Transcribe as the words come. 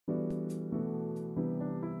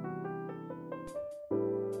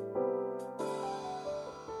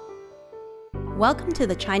Welcome to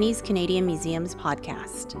the Chinese Canadian Museum's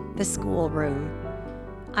podcast, The School Room.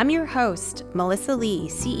 I'm your host, Melissa Lee,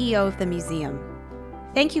 CEO of the museum.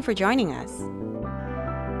 Thank you for joining us.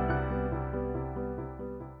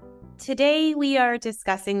 Today, we are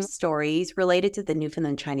discussing stories related to the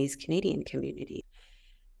Newfoundland Chinese Canadian community.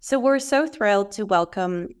 So we're so thrilled to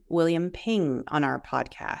welcome William Ping on our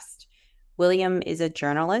podcast. William is a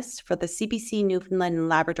journalist for the CBC Newfoundland and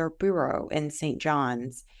Labrador Bureau in St.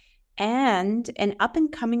 John's, and an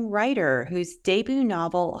up-and-coming writer whose debut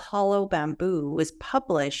novel, Hollow Bamboo, was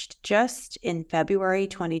published just in February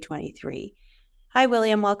 2023. Hi,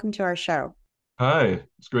 William. Welcome to our show. Hi.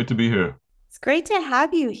 It's great to be here. It's great to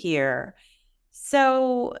have you here.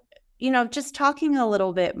 So, just talking a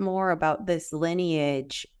little bit more about this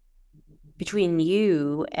lineage between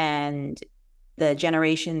you and the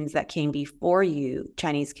generations that came before you,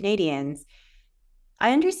 Chinese Canadians,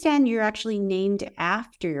 I understand you're actually named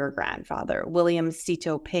after your grandfather, William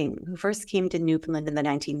Sito Ping, who first came to Newfoundland in the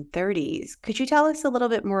 1930s. Could you tell us a little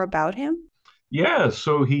bit more about him? Yeah,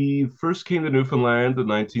 so he first came to Newfoundland in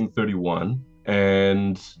 1931,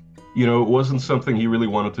 and, it wasn't something he really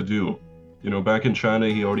wanted to do. Back in China,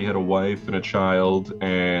 he already had a wife and a child,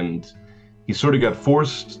 and he sort of got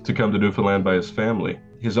forced to come to Newfoundland by his family.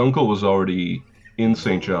 His uncle was already in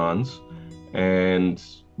St. John's, and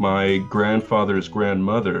my grandfather's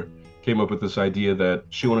grandmother came up with this idea that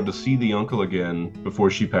she wanted to see the uncle again before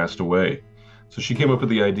she passed away. So she came up with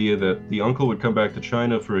the idea that the uncle would come back to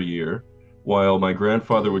China for a year, while my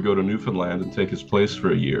grandfather would go to Newfoundland and take his place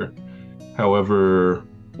for a year. However,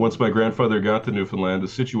 once my grandfather got to Newfoundland, the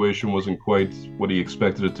situation wasn't quite what he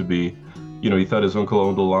expected it to be. He thought his uncle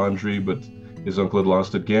owned a laundry, but his uncle had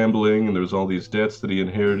lost at gambling, and there was all these debts that he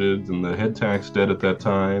inherited, and the head tax debt at that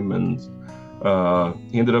time, and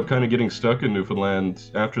he ended up kind of getting stuck in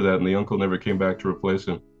Newfoundland after that, and the uncle never came back to replace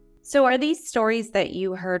him. So are these stories that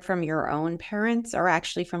you heard from your own parents or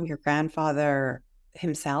actually from your grandfather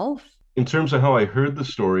himself? In terms of how I heard the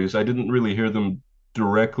stories, I didn't really hear them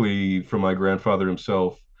directly from my grandfather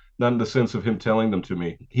himself, not in the sense of him telling them to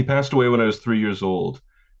me. He passed away when I was 3 years old,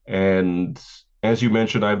 and as you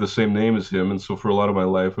mentioned, I have the same name as him, and so for a lot of my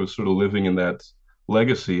life, I was sort of living in that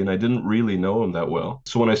legacy, and I didn't really know him that well.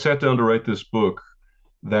 So when I sat down to write this book,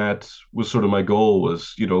 that was sort of my goal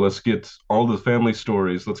was, let's get all the family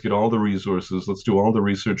stories, let's get all the resources, let's do all the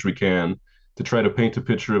research we can to try to paint a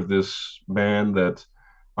picture of this man that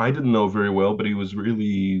I didn't know very well, but he was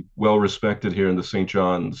really well respected here in the St.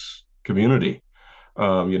 John's community. He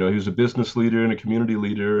was a business leader and a community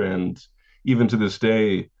leader, and even to this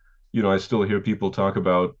day, I still hear people talk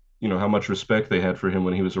about how much respect they had for him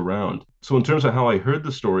when he was around. So in terms of how I heard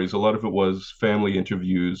the stories, a lot of it was family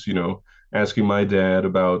interviews, asking my dad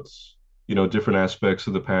about, different aspects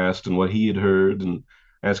of the past and what he had heard, and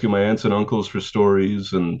asking my aunts and uncles for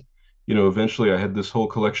stories. And, eventually I had this whole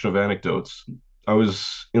collection of anecdotes. I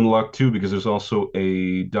was in luck too, because there's also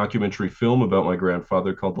a documentary film about my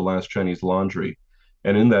grandfather called The Last Chinese Laundry.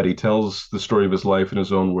 And in that, he tells the story of his life in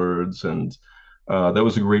his own words. And that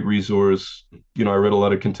was a great resource. I read a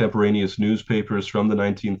lot of contemporaneous newspapers from the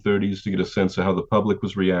 1930s to get a sense of how the public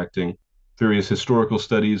was reacting. Various historical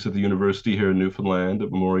studies at the university here in Newfoundland,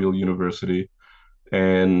 at Memorial University.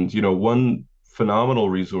 And, one phenomenal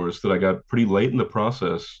resource that I got pretty late in the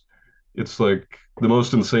process, it's like the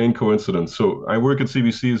most insane coincidence. So I work at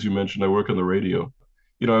CBC, as you mentioned, I work on the radio.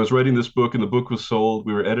 I was writing this book and the book was sold.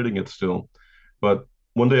 We were editing it still. But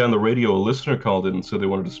one day on the radio, a listener called in and said they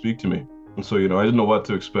wanted to speak to me. And so, I didn't know what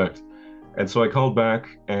to expect. And so I called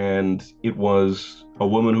back, and it was a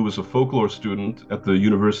woman who was a folklore student at the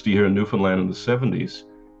university here in Newfoundland in the 70s.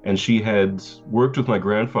 And she had worked with my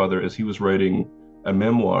grandfather as he was writing a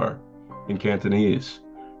memoir in Cantonese.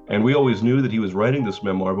 And we always knew that he was writing this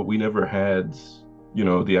memoir, but we never had,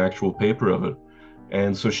 the actual paper of it.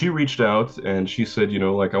 And so she reached out and she said,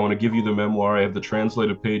 I want to give you the memoir. I have the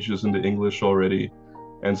translated pages into English already.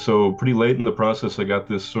 And so pretty late in the process, I got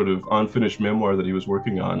this sort of unfinished memoir that he was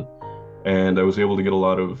working on. And I was able to get a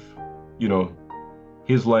lot of,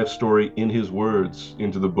 his life story in his words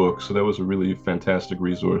into the book. So that was a really fantastic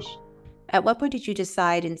resource. At what point did you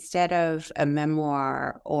decide, instead of a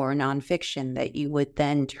memoir or nonfiction, that you would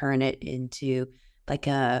then turn it into like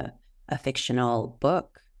a fictional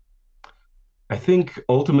book? I think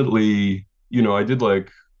ultimately, I did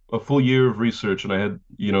like a full year of research, and I had,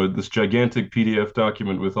 this gigantic PDF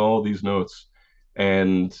document with all these notes.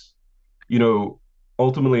 And,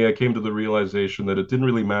 ultimately I came to the realization that it didn't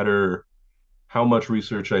really matter how much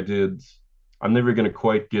research I did. I'm never going to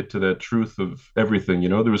quite get to that truth of everything.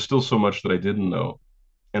 There was still so much that I didn't know.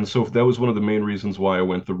 And so that was one of the main reasons why I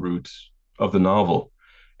went the route of the novel.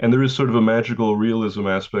 And there is sort of a magical realism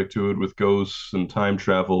aspect to it with ghosts and time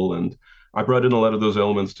travel. And I brought in a lot of those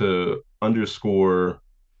elements to underscore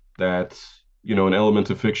that, an element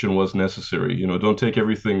of fiction was necessary. Don't take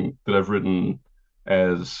everything that I've written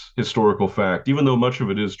as historical fact, even though much of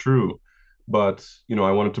it is true. But,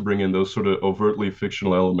 I wanted to bring in those sort of overtly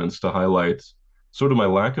fictional elements to highlight sort of my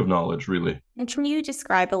lack of knowledge, really. And can you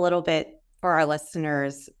describe a little bit for our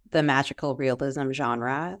listeners the magical realism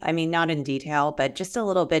genre? I mean, not in detail, but just a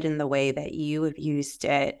little bit in the way that you have used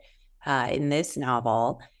it in this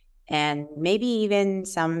novel, and maybe even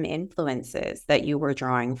some influences that you were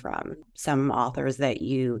drawing from, some authors that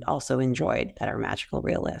you also enjoyed that are magical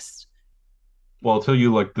realists. Well, I'll tell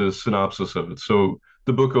you like the synopsis of it. So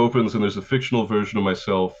the book opens and there's a fictional version of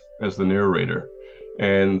myself as the narrator.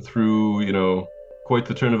 And through, quite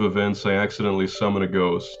the turn of events, I accidentally summon a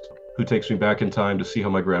ghost who takes me back in time to see how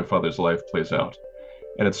my grandfather's life plays out.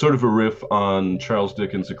 And it's sort of a riff on Charles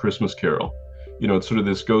Dickens' A Christmas Carol. It's sort of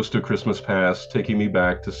this ghost of Christmas past taking me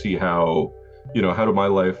back to see how did my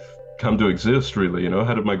life come to exist, really?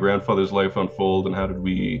 How did my grandfather's life unfold and how did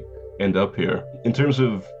we end up here? In terms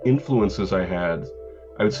of influences I had,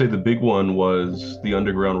 I would say the big one was The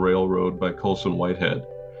Underground Railroad by Colson Whitehead,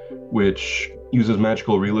 which uses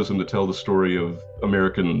magical realism to tell the story of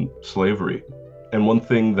American slavery. And one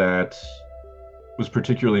thing that was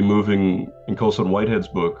particularly moving in Colson Whitehead's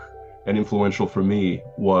book and influential for me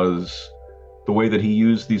was the way that he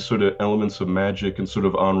used these sort of elements of magic and sort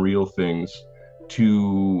of unreal things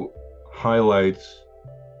to highlight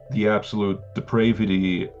the absolute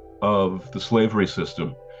depravity of the slavery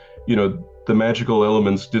system. The magical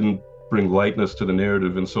elements didn't bring lightness to the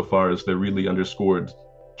narrative insofar as they really underscored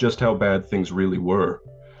just how bad things really were.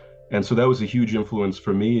 And so that was a huge influence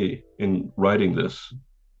for me in writing this.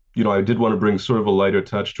 I did want to bring sort of a lighter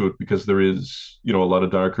touch to it because there is, a lot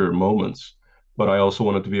of darker moments, but I also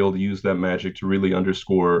wanted to be able to use that magic to really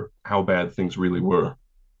underscore how bad things really were.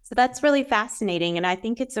 So that's really fascinating. And I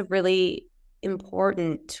think it's a really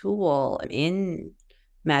important tool in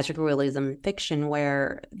magical realism fiction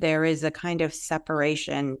where there is a kind of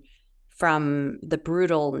separation from the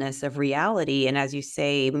brutalness of reality. And as you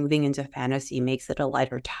say, moving into fantasy makes it a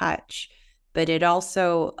lighter touch, but it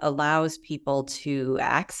also allows people to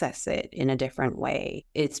access it in a different way.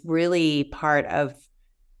 It's really part of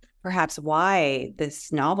perhaps why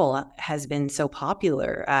this novel has been so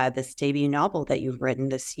popular, this debut novel that you've written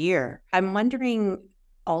this year. I'm wondering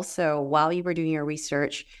also, while you were doing your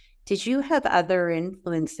research, did you have other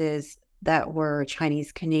influences that were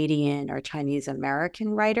Chinese Canadian or Chinese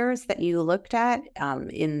American writers that you looked at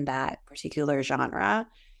in that particular genre?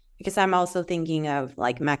 Because I'm also thinking of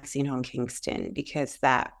like Maxine Hong Kingston, because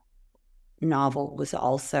that novel was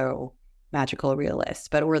also magical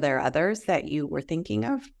realist. But were there others that you were thinking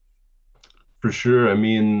of? For sure. I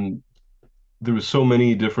mean, there was so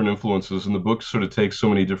many different influences, and the book sort of takes so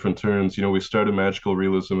many different turns. We start in magical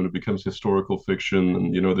realism and it becomes historical fiction,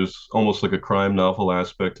 and there's almost like a crime novel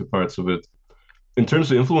aspect to parts of it. In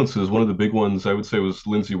terms of influences, one of the big ones I would say was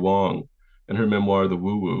Lindsay Wong and her memoir, The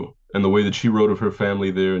Woo Woo, and the way that she wrote of her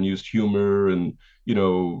family there and used humor and,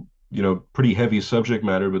 pretty heavy subject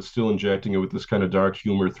matter, but still injecting it with this kind of dark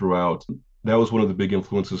humor throughout. That was one of the big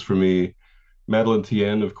influences for me. Madeline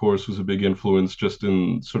Tien, of course, was a big influence just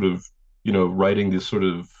in sort of, writing this sort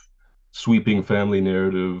of sweeping family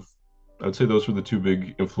narrative. I'd say those were the two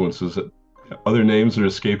big influences. Other names are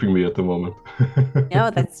escaping me at the moment.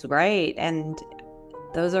 No, that's right. And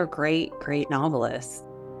those are great, great novelists.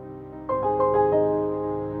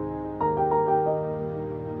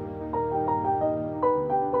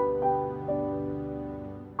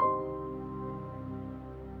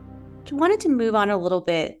 I wanted to move on a little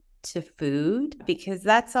bit to food because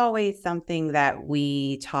that's always something that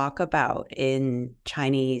we talk about in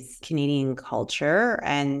Chinese Canadian culture,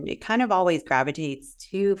 and it kind of always gravitates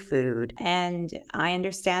to food. And I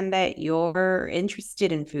understand that you're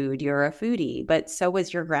interested in food, you're a foodie, but so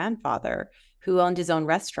was your grandfather, who owned his own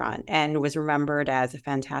restaurant and was remembered as a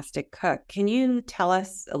fantastic cook. Can you tell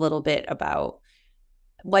us a little bit about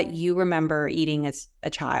what you remember eating as a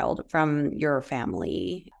child from your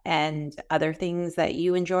family and other things that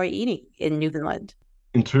you enjoy eating in Newfoundland?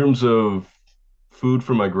 In terms of food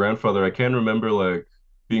from my grandfather, I can remember like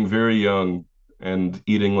being very young and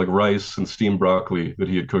eating like rice and steamed broccoli that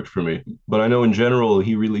he had cooked for me. But I know in general,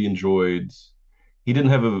 he really enjoyed, he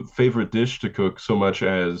didn't have a favorite dish to cook so much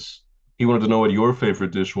as he wanted to know what your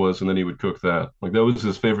favorite dish was, and then he would cook that. Like that was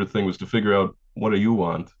his favorite thing, was to figure out what do you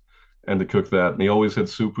want and to cook that. And he always had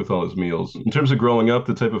soup with all his meals. In terms of growing up,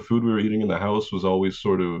 the type of food we were eating in the house was always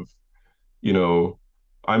sort of, you know,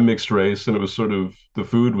 I'm mixed race, and it was sort of the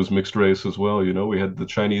food was mixed race as well. We had the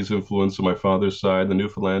Chinese influence on my father's side, the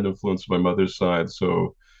Newfoundland influence on my mother's side.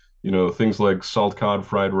 So, things like salt cod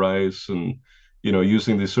fried rice and,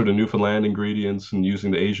 using these sort of Newfoundland ingredients and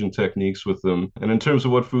using the Asian techniques with them. And in terms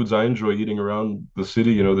of what foods I enjoy eating around the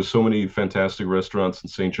city, there's so many fantastic restaurants in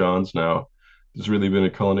St. John's now. There's really been a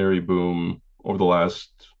culinary boom over the last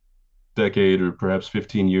decade or perhaps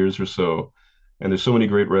 15 years or so. And there's so many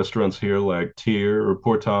great restaurants here like Tier or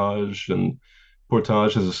Portage, and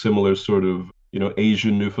Portage has a similar sort of,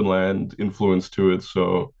 Asian Newfoundland influence to it.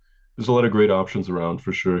 So there's a lot of great options around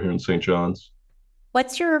for sure here in St. John's.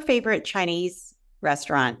 What's your favorite Chinese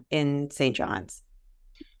restaurant in St. John's?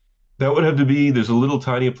 That would have to be, there's a little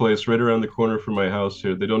tiny place right around the corner from my house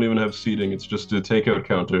here. They don't even have seating, it's just a takeout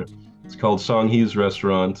counter. It's called Song He's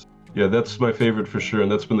Restaurant. Yeah, that's my favorite for sure,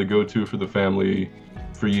 and that's been the go-to for the family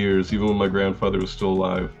for years, even when my grandfather was still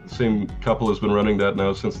alive. The same couple has been running that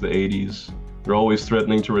now since the 80s. They're always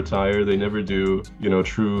threatening to retire. They never do,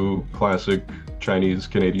 true classic Chinese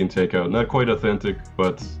Canadian takeout. Not quite authentic,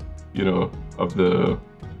 but, of the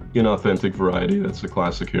inauthentic variety. That's the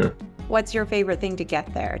classic here. What's your favorite thing to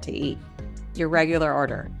get there to eat? Your regular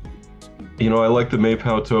order? I like the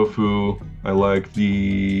Maypao tofu. I like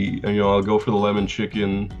I'll go for the lemon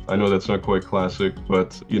chicken. I know that's not quite classic,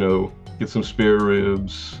 but, get some spare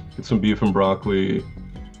ribs, get some beef and broccoli,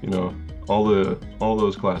 you know, all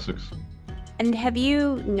those classics. And have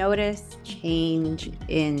you noticed change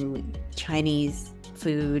in Chinese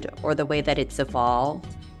food or the way that it's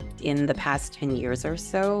evolved in the past 10 years or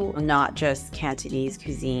so? Not just Cantonese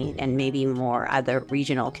cuisine and maybe more other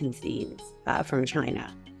regional cuisines from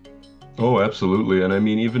China. Oh, absolutely. And I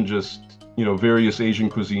mean, even just, various Asian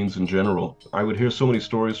cuisines in general. I would hear so many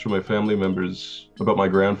stories from my family members about my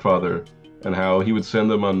grandfather and how he would send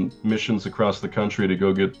them on missions across the country to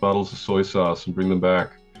go get bottles of soy sauce and bring them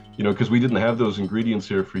back. Because we didn't have those ingredients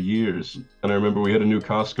here for years. And I remember we had a new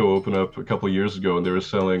Costco open up a couple of years ago and they were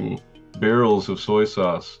selling barrels of soy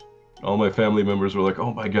sauce. All my family members were like,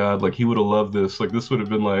 oh my God, like he would have loved this. Like this would have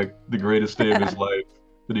been like the greatest day of his life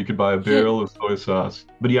that he could buy a barrel of soy sauce.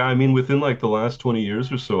 But yeah, I mean, within like the last 20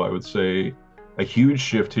 years or so, I would say a huge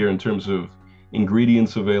shift here in terms of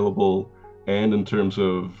ingredients available and in terms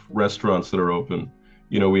of restaurants that are open.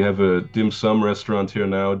 We have a dim sum restaurant here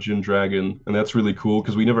now, Gin Dragon, and that's really cool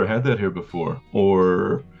because we never had that here before.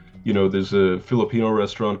 Or, there's a Filipino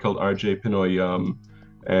restaurant called RJ Pinoy Yum,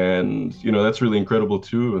 and, that's really incredible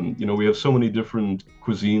too. And, we have so many different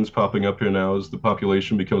cuisines popping up here now as the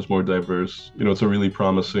population becomes more diverse. It's a really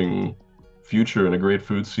promising future and a great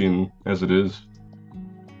food scene as it is.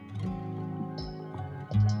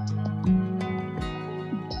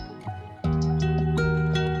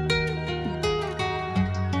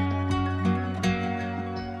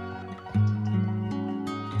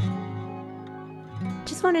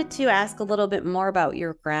 Just wanted to ask a little bit more about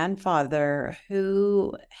your grandfather,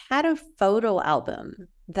 who had a photo album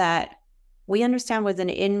that we understand was an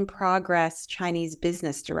in-progress Chinese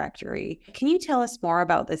business directory. Can you tell us more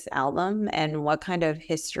about this album and what kind of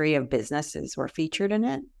history of businesses were featured in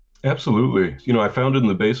it? Absolutely. I found it in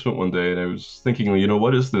the basement one day and I was thinking,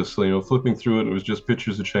 what is this? Flipping through it and it was just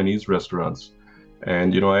pictures of Chinese restaurants.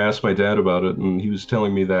 And, I asked my dad about it and he was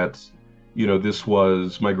telling me that, this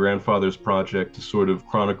was my grandfather's project to sort of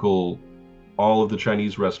chronicle all of the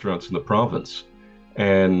Chinese restaurants in the province.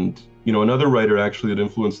 And, another writer actually that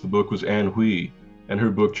influenced the book was Anne Hui and her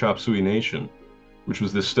book Chop Suey Nation, which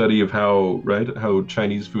was this study of how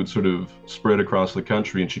Chinese food sort of spread across the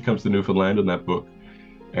country. And she comes to Newfoundland in that book.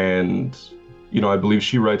 And, I believe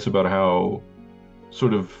she writes about how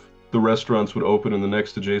sort of the restaurants would open in the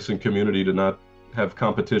next adjacent community to not have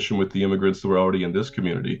competition with the immigrants that were already in this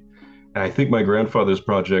community. And I think my grandfather's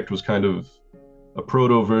project was kind of a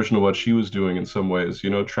proto version of what she was doing in some ways,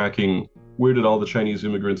 tracking where did all the Chinese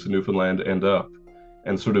immigrants in Newfoundland end up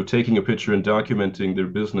and sort of taking a picture and documenting their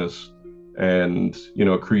business and,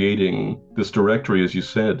 creating this directory, as you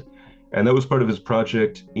said. And that was part of his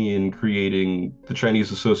project in creating the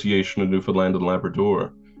Chinese Association of Newfoundland and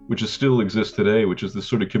Labrador, which still exists today, which is this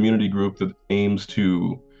sort of community group that aims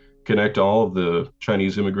to connect all of the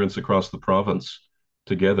Chinese immigrants across the province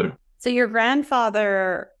together. So your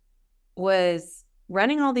grandfather was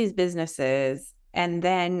running all these businesses and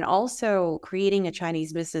then also creating a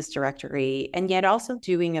Chinese business directory and yet also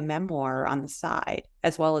doing a memoir on the side,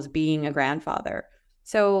 as well as being a grandfather.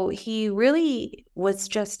 So he really was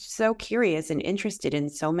just so curious and interested in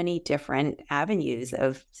so many different avenues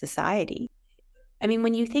of society. I mean,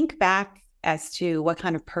 when you think back as to what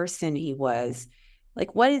kind of person he was,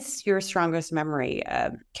 like what is your strongest memory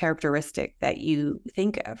characteristic that you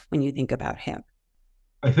think of when you think about him?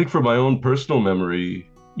 I think for my own personal memory,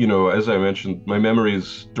 you know, as I mentioned, my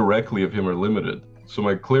memories directly of him are limited. So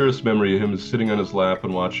my clearest memory of him is sitting on his lap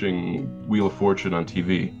and watching Wheel of Fortune on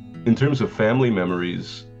TV. In terms of family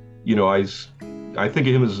memories, you know, I think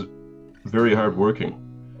of him as very hardworking.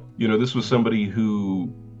 You know, this was somebody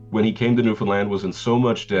who, when he came to Newfoundland, was in so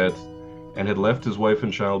much debt and had left his wife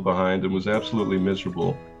and child behind and was absolutely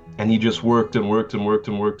miserable. And he just worked and worked and worked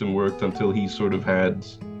and worked and worked until he sort of had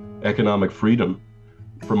economic freedom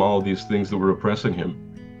from all of these things that were oppressing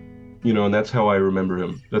him. You know, and that's how I remember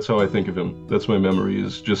him. That's how I think of him. That's my memory,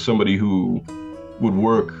 is just somebody who would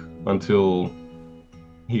work until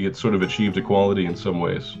he had sort of achieved equality in some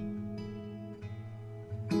ways.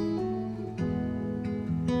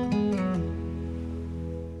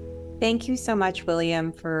 Thank you so much,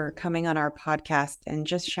 William, for coming on our podcast and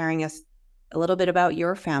just sharing us a little bit about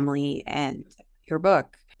your family and your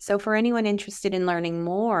book. So for anyone interested in learning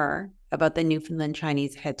more about the Newfoundland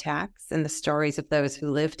Chinese head tax and the stories of those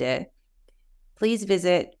who lived it, please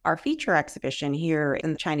visit our feature exhibition here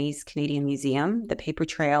in the Chinese Canadian Museum, The Paper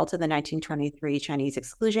Trail to the 1923 Chinese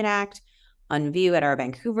Exclusion Act, on view at our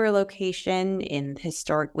Vancouver location in the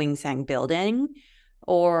historic Wing Sang building.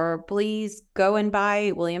 Or please go and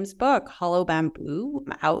buy William's book, Hollow Bamboo,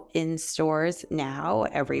 out in stores now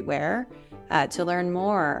everywhere, to learn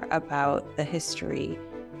more about the history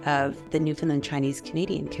of the Newfoundland Chinese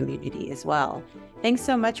Canadian community as well. Thanks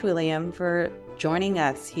so much, William, for joining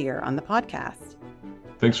us here on the podcast.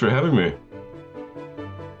 Thanks for having me.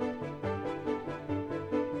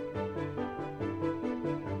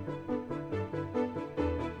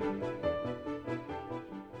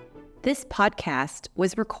 This podcast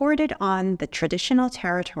was recorded on the traditional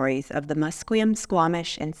territories of the Musqueam,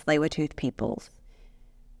 Squamish, and Tsleil-Waututh peoples.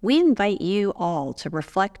 We invite you all to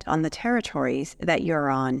reflect on the territories that you're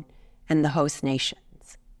on and the host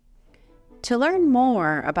nations. To learn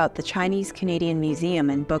more about the Chinese Canadian Museum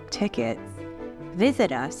and book tickets,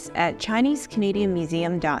 visit us at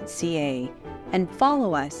ChineseCanadianMuseum.ca and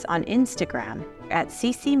follow us on Instagram at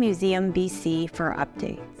CCMuseumBC for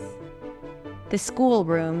updates. The School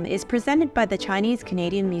Room is presented by the Chinese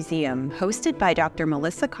Canadian Museum, hosted by Dr.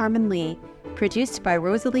 Melissa Carmen Lee, produced by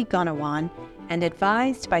Rosalie Gonawan, and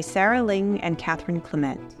advised by Sarah Ling and Catherine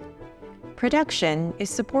Clement. Production is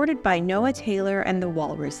supported by Noah Taylor and the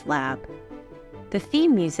Walrus Lab. The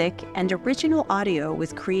theme music and original audio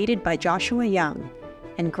was created by Joshua Young,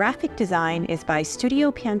 and graphic design is by Studio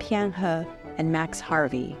Pian Pian He and Max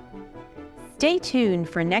Harvey. Stay tuned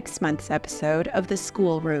for next month's episode of The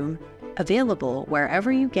School Room, available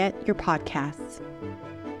wherever you get your podcasts.